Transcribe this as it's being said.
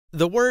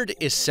The word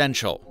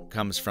essential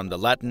comes from the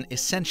Latin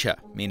essentia,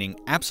 meaning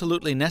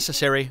absolutely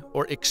necessary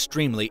or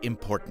extremely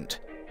important.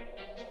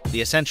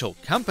 The Essential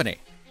Company,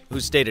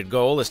 whose stated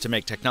goal is to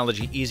make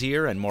technology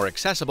easier and more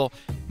accessible,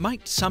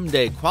 might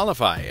someday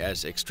qualify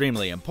as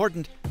extremely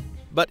important,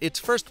 but its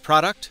first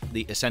product,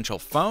 the Essential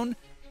Phone,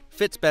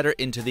 fits better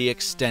into the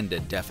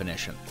extended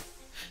definition.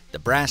 The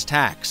brass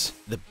tacks,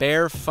 the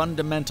bare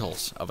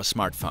fundamentals of a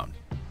smartphone.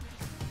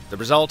 The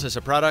result is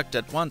a product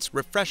at once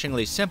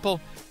refreshingly simple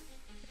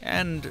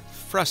and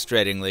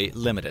frustratingly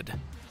limited.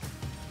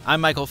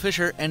 I'm Michael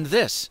Fisher, and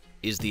this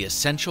is the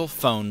Essential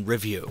Phone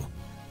Review,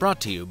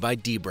 brought to you by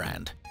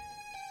dbrand.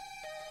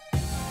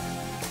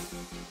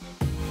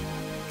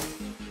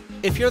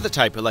 If you're the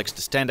type who likes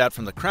to stand out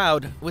from the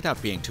crowd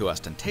without being too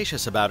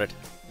ostentatious about it,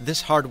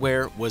 this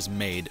hardware was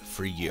made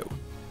for you.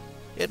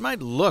 It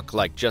might look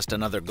like just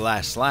another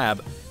glass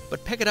slab,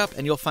 but pick it up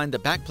and you'll find the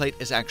backplate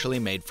is actually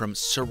made from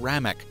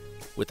ceramic,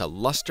 with a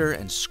luster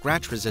and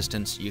scratch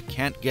resistance you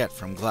can't get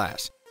from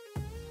glass.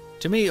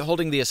 To me,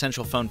 holding the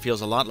Essential Phone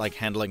feels a lot like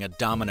handling a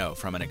domino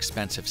from an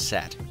expensive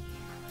set.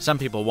 Some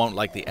people won't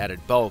like the added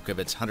bulk of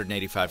its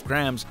 185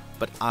 grams,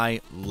 but I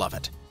love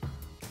it.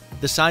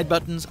 The side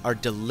buttons are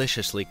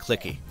deliciously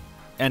clicky,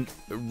 and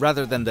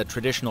rather than the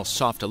traditional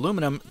soft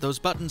aluminum, those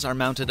buttons are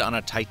mounted on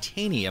a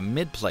titanium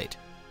midplate.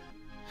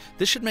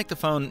 This should make the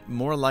phone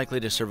more likely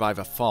to survive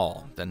a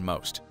fall than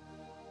most.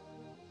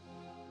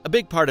 A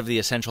big part of the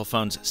Essential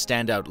Phone's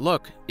standout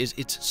look is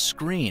its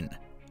screen,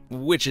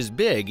 which is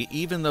big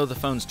even though the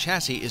phone's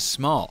chassis is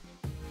small.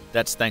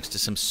 That's thanks to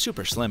some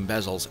super slim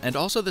bezels and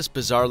also this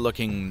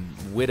bizarre-looking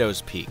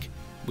widow's peak,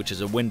 which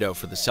is a window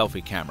for the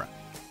selfie camera.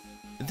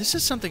 This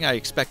is something I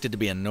expected to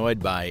be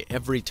annoyed by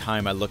every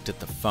time I looked at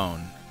the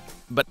phone,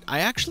 but I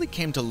actually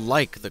came to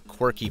like the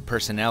quirky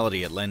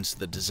personality it lends to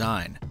the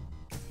design.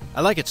 I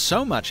like it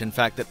so much, in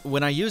fact, that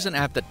when I use an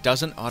app that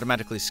doesn't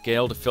automatically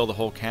scale to fill the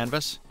whole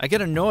canvas, I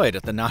get annoyed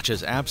at the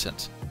notch's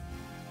absence.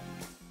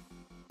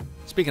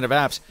 Speaking of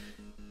apps,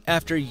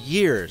 after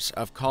years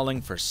of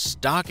calling for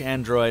stock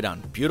Android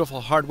on beautiful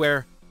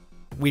hardware,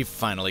 we've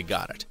finally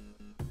got it.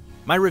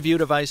 My review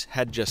device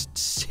had just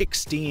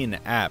 16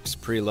 apps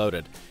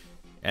preloaded,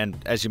 and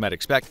as you might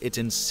expect, it's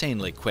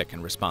insanely quick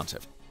and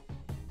responsive.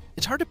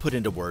 It's hard to put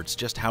into words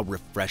just how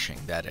refreshing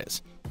that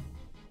is.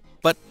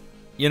 But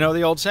you know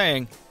the old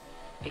saying,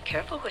 be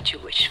careful what you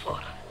wish for.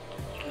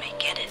 You may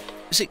get it.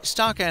 See,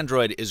 stock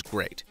Android is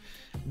great,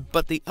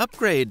 but the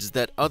upgrades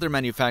that other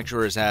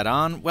manufacturers add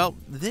on, well,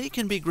 they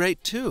can be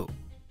great too.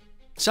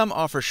 Some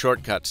offer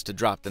shortcuts to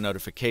drop the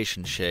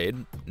notification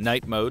shade,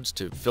 night modes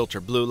to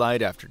filter blue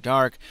light after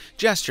dark,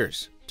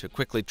 gestures to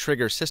quickly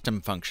trigger system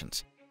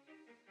functions.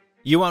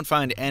 You won't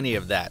find any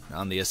of that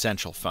on the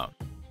Essential Phone.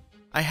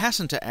 I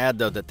hasten to add,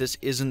 though, that this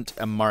isn't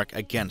a mark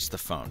against the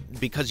phone,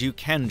 because you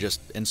can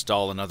just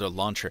install another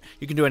launcher.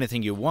 You can do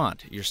anything you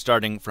want. You're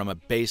starting from a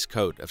base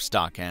coat of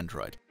stock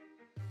Android.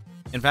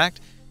 In fact,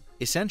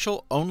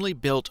 Essential only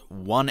built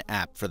one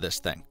app for this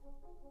thing,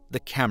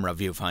 the camera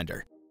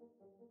viewfinder.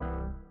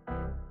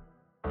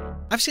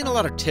 I've seen a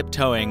lot of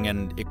tiptoeing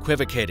and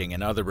equivocating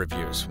in other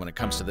reviews when it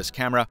comes to this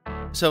camera,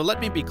 so let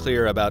me be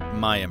clear about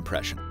my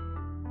impression.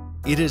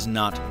 It is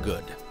not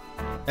good,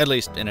 at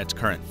least in its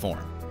current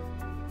form.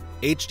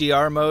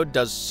 HDR mode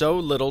does so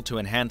little to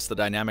enhance the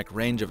dynamic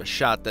range of a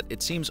shot that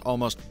it seems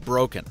almost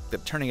broken,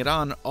 that turning it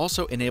on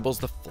also enables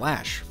the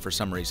flash for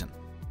some reason.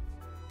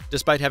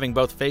 Despite having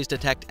both phase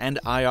detect and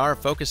IR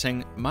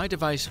focusing, my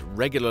device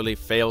regularly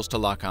fails to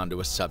lock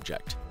onto a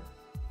subject.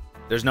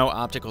 There's no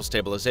optical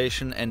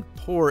stabilization and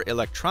poor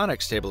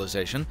electronic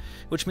stabilization,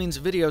 which means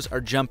videos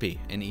are jumpy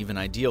in even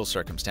ideal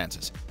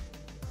circumstances.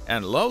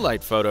 And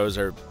low-light photos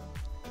are...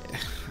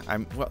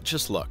 well,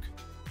 just look.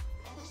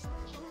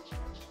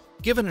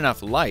 Given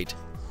enough light,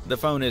 the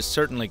phone is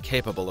certainly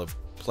capable of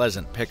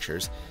pleasant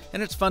pictures,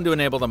 and it's fun to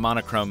enable the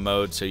monochrome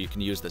mode so you can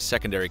use the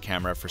secondary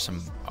camera for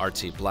some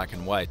artsy black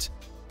and whites.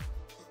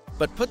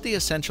 But put the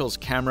Essentials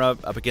camera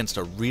up against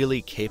a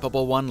really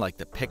capable one like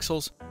the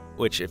Pixels,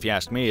 which, if you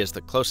ask me, is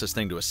the closest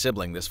thing to a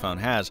sibling this phone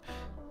has,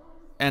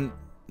 and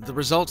the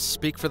results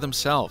speak for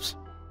themselves.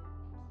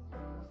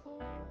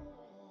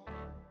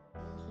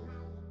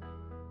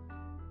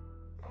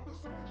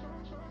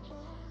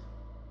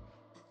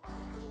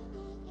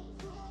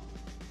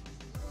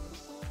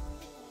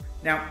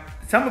 Now,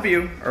 some of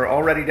you are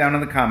already down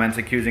in the comments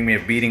accusing me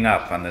of beating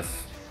up on this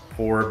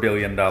 $4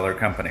 billion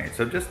company,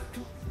 so just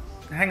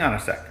hang on a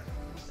sec.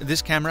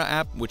 This camera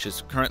app, which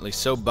is currently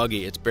so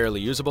buggy it's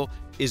barely usable,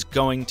 is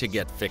going to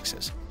get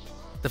fixes.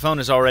 The phone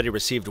has already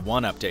received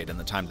one update in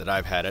the time that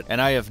I've had it, and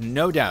I have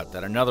no doubt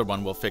that another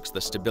one will fix the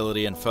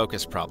stability and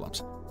focus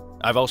problems.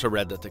 I've also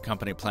read that the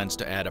company plans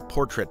to add a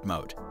portrait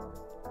mode.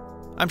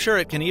 I'm sure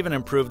it can even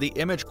improve the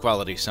image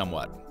quality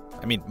somewhat.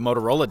 I mean,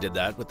 Motorola did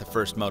that with the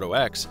first Moto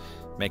X,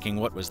 making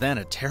what was then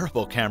a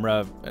terrible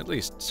camera at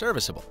least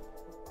serviceable.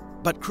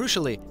 But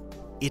crucially,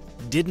 it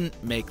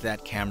didn't make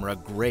that camera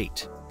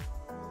great.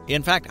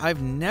 In fact,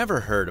 I've never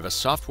heard of a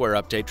software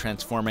update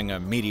transforming a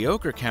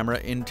mediocre camera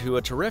into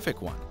a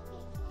terrific one.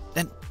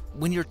 And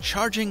when you're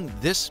charging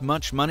this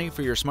much money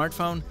for your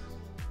smartphone,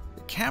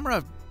 the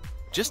camera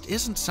just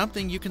isn't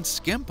something you can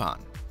skimp on.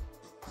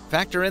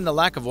 Factor in the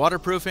lack of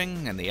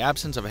waterproofing and the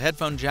absence of a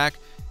headphone jack,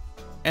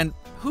 and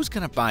who's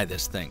going to buy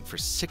this thing for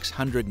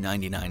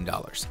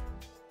 $699?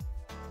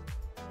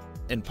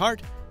 In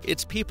part,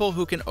 it's people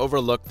who can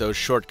overlook those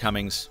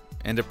shortcomings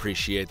and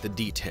appreciate the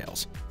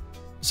details.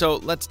 So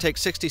let's take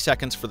 60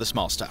 seconds for the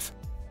small stuff.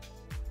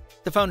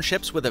 The phone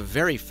ships with a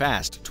very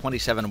fast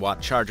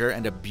 27-watt charger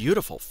and a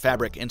beautiful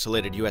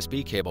fabric-insulated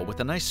USB cable with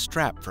a nice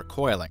strap for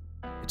coiling.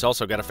 It's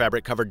also got a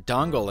fabric-covered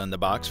dongle in the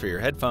box for your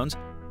headphones,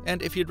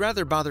 and if you'd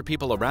rather bother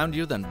people around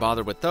you than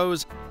bother with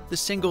those, the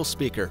single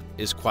speaker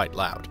is quite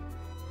loud.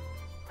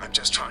 I'm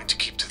just trying to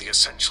keep to the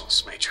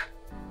essentials, Major.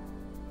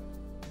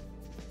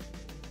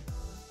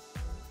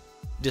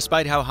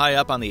 Despite how high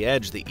up on the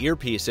edge the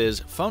earpiece is,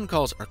 phone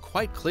calls are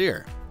quite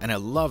clear, and I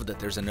love that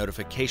there's a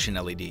notification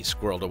LED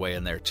squirreled away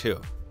in there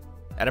too.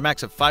 At a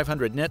max of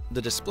 500 nit,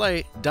 the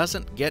display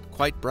doesn't get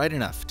quite bright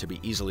enough to be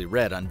easily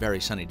read on very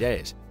sunny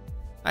days.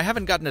 I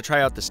haven't gotten to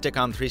try out the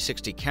stick-on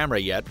 360 camera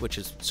yet, which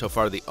is so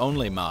far the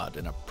only mod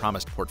in a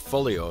promised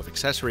portfolio of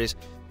accessories,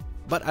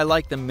 but I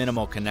like the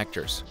minimal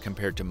connectors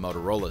compared to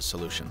Motorola's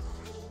solution.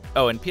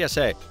 Oh, and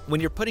PSA, when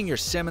you're putting your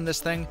SIM in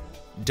this thing,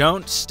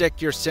 don't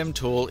stick your SIM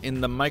tool in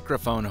the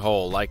microphone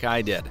hole like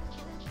I did.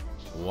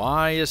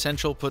 Why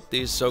Essential put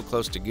these so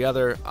close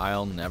together,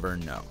 I'll never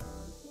know.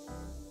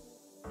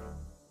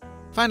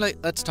 Finally,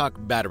 let's talk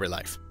battery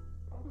life.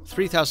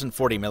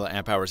 3040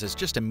 mAh is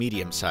just a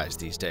medium size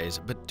these days,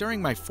 but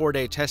during my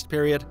 4-day test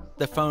period,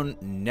 the phone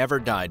never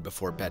died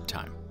before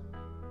bedtime.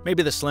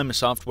 Maybe the slim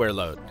software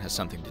load has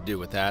something to do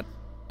with that,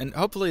 and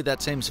hopefully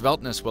that same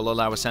svelteness will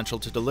allow Essential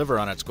to deliver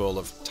on its goal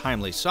of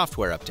timely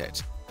software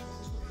updates.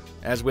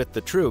 As with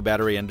the true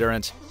battery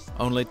endurance,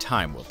 only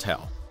time will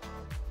tell.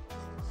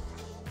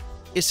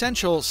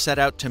 Essential set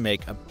out to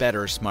make a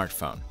better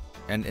smartphone,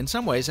 and in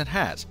some ways it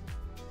has.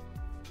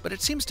 But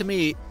it seems to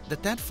me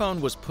that that phone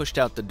was pushed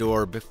out the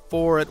door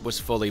before it was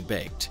fully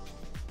baked.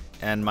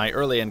 And my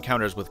early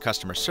encounters with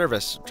customer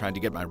service, trying to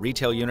get my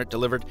retail unit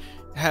delivered,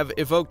 have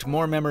evoked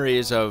more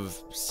memories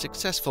of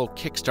successful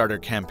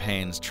Kickstarter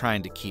campaigns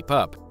trying to keep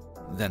up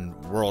than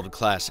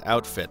world-class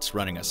outfits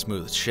running a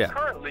smooth ship.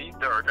 Currently,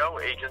 there are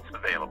no agents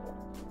available.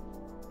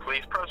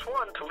 Please press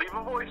 1 to leave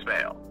a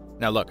voicemail.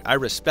 Now look, I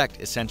respect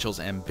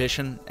Essential's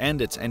ambition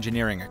and its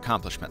engineering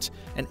accomplishments,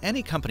 and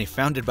any company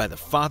founded by the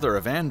father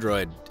of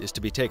Android is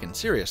to be taken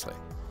seriously.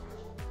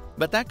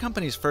 But that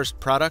company's first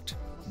product,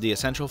 the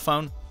Essential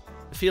phone,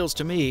 feels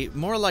to me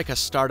more like a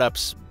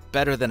startup's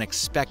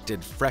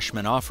better-than-expected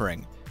freshman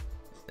offering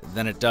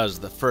than it does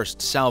the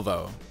first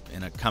salvo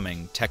in a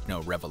coming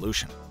techno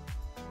revolution.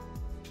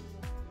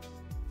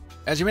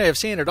 As you may have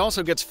seen, it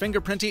also gets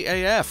fingerprinty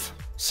AF,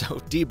 so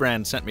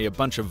dbrand sent me a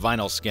bunch of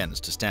vinyl skins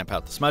to stamp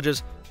out the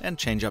smudges and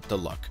change up the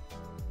look.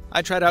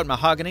 I tried out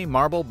mahogany,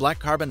 marble, black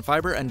carbon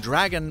fiber, and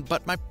dragon,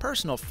 but my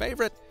personal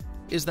favorite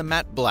is the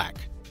matte black,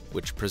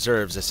 which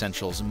preserves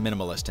Essential's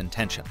minimalist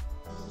intention.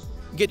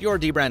 Get your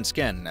dbrand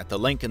skin at the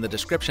link in the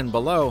description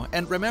below,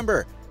 and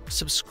remember,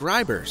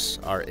 subscribers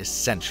are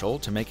essential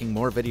to making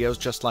more videos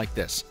just like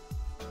this.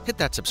 Hit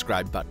that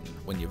subscribe button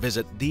when you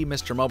visit the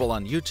MrMobile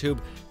on YouTube,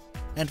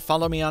 and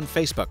follow me on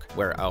Facebook,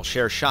 where I'll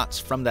share shots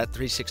from that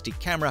 360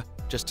 camera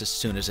just as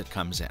soon as it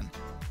comes in.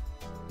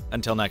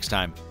 Until next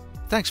time,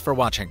 thanks for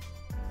watching,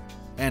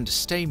 and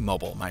stay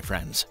mobile, my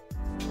friends.